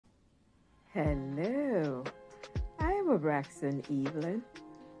Hello, I'm Braxton Evelyn,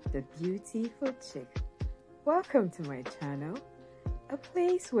 the Beauty Food Chick. Welcome to my channel, a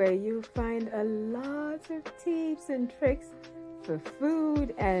place where you'll find a lot of tips and tricks for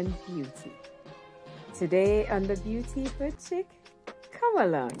food and beauty. Today on the Beauty Food Chick, come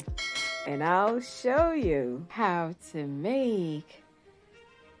along and I'll show you how to make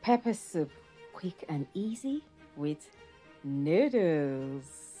pepper soup quick and easy with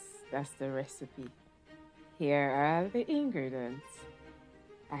noodles. That's the recipe. Here are the ingredients.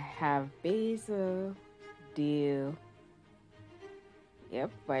 I have basil, dill.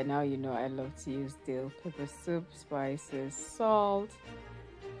 Yep, by now you know I love to use dill. Pepper soup spices, salt,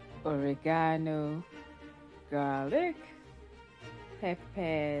 oregano, garlic,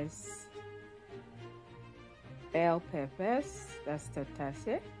 peppers, bell peppers, that's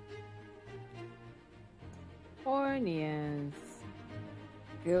tatase, onions,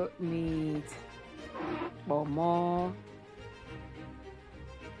 goat meat, kpomo,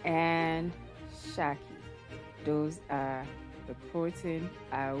 and shaki. Those are the protein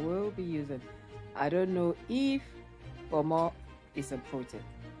I will be using. I don't know if kpomo is a protein.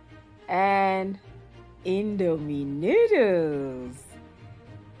 And Indomie Noodles.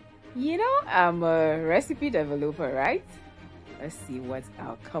 You know, I'm a recipe developer, right? Let's see what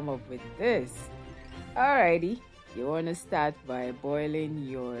I'll come up with this. Alrighty. You want to start by boiling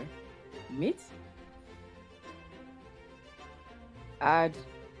your meat. Add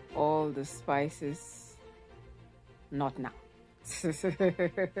all the spices. Not now.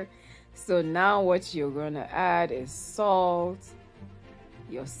 So now what you're going to add is salt,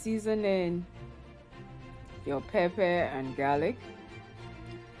 your seasoning, your pepper and garlic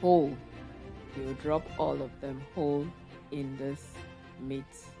whole. You drop all of them whole in this meat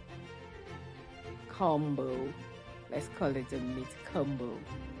combo. Let's call it a meat combo.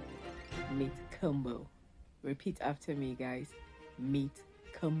 Meat combo. Repeat after me, guys. Meat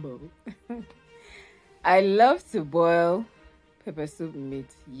combo. I love to boil pepper soup meat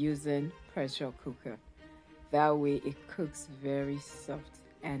using pressure cooker. That way it cooks very soft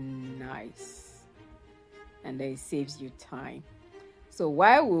and nice. And then it saves you time. So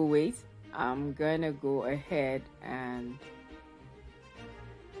while we wait, I'm gonna go ahead and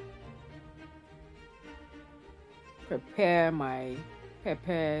prepare my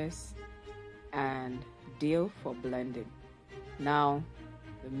peppers and dill for blending. Now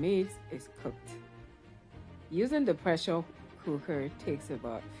the meat is cooked. Using the pressure cooker takes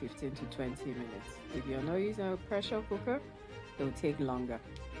about 15 to 20 minutes. If you're not using a pressure cooker, it will take longer.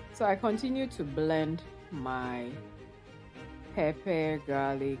 So I continue to blend my pepper,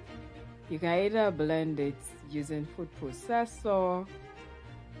 garlic. You can either blend it using food processor,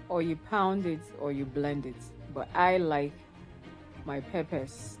 or you pound it, or you blend it. But I like my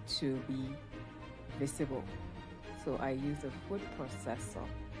peppers to be visible, so I use a food processor.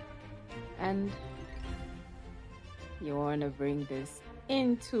 And you want to bring this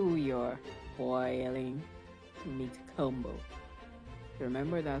into your boiling meat combo.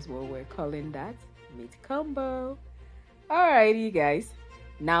 Remember, that's what we're calling that, meat combo. Alrighty, guys.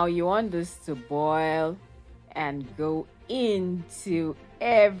 Now you want this to boil and go into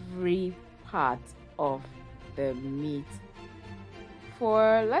every part of the meat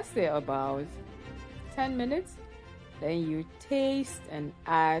for, let's say, about 10 minutes. Then you taste and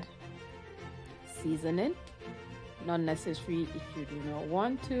add seasoning. Not necessary if you do not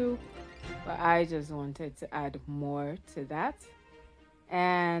want to, but I just wanted to add more to that.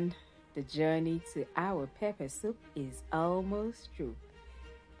 And the journey to our pepper soup is almost through.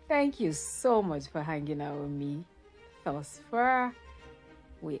 Thank you so much for hanging out with me thus far.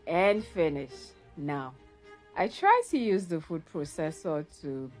 We ain't finished. Now, I try to use the food processor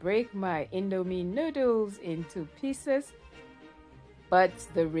to break my Indomie noodles into pieces, but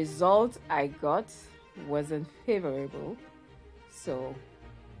the result I got wasn't favorable, so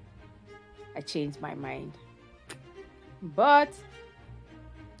I changed my mind. But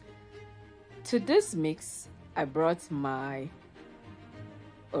to this mix, I brought my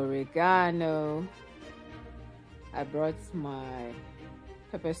oregano, I brought my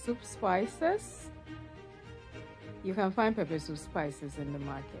pepper soup spices. You can find pepper soup spices in the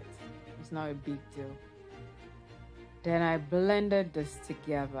market. It's not a big deal. Then I blended this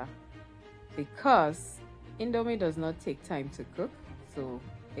together because Indomie does not take time to cook, so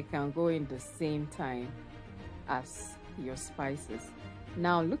it can go in the same time as your spices.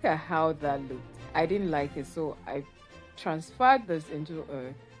 Now look at how that looked. I didn't like it, so I transferred this into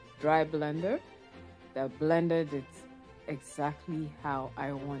a dry blender that blended it exactly how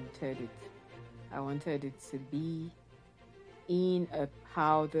I wanted it. I wanted it to be in a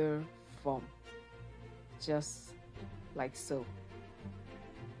powder form, just like so.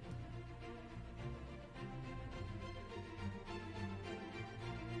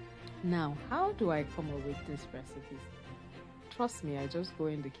 Now, how do I come up with these recipes? Trust me, I just go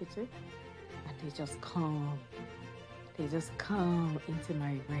in the kitchen and they just come into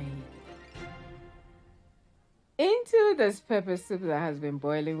my brain. Into this pepper soup that has been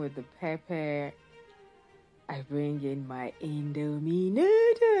boiling with the pepper, I bring in my Indomie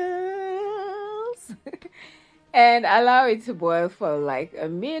noodles and allow it to boil for like a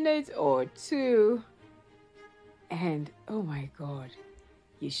minute or two. And oh my God,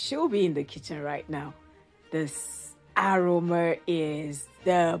 you should be in the kitchen right now. This aroma is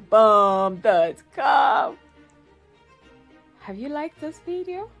the bomb.com. Have you liked this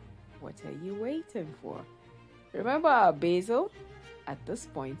video? What are you waiting for? Remember our basil? At this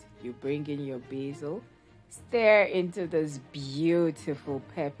point, you bring in your basil, stir into this beautiful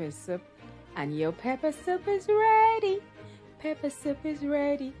pepper soup, and your pepper soup is ready. Pepper soup is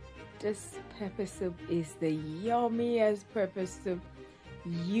ready. This pepper soup is the yummiest pepper soup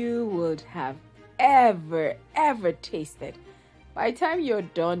you would have ever tasted. By the time you're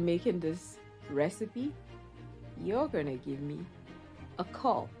done making this recipe, you're gonna give me a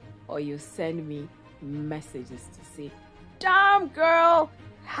call or you send me messages to say, damn girl,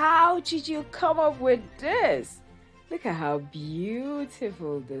 how did you come up with this? Look at how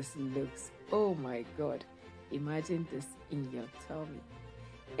beautiful this looks. Oh my God, imagine this in your tummy.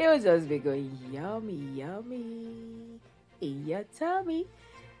 It will just be going yummy in your tummy.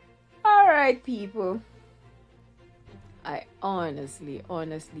 All right, people, I honestly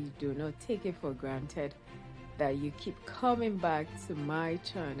do not take it for granted that you keep coming back to my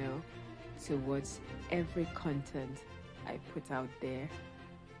channel to watch every content I put out there.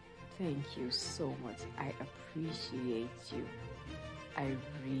 Thank you so much. I appreciate you. I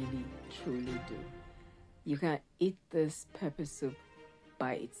really, truly do. You can eat this pepper soup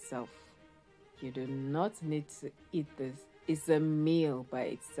by itself. You do not need to eat this. It's a meal by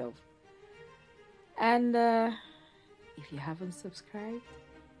itself. And if you haven't subscribed,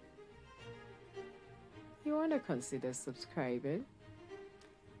 you want to consider subscribing.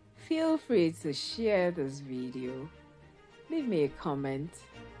 Feel free to share this video, leave me a comment,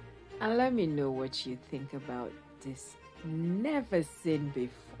 and let me know what you think about this never seen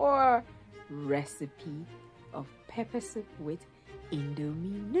before recipe of pepper soup with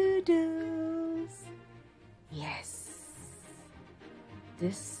Indomie noodles. Yes,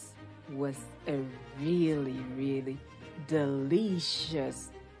 this was a really delicious,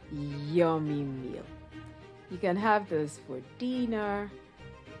 yummy meal. You can have this for dinner,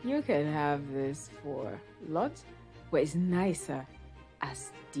 you can have this for lunch, but it's nicer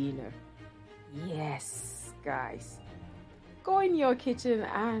as dinner. Yes, guys, go in your kitchen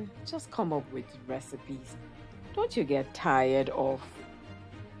and just come up with recipes. Don't you get tired of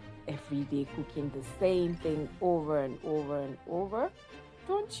every day cooking the same thing over and over?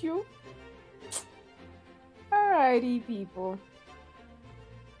 Don't you? Alrighty, people.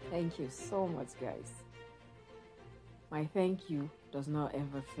 Thank you so much, guys. My thank you does not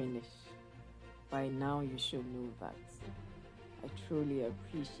ever finish. By now, you should know that. I truly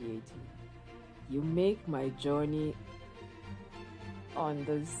appreciate you. You make my journey on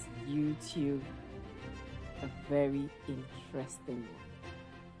this YouTube a very interesting one.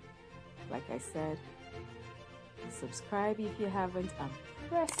 Like I said, subscribe if you haven't and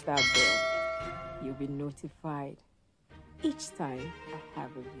press that bell. You'll be notified each time I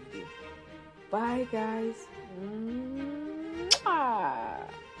have a video. Bye, guys. Mwah!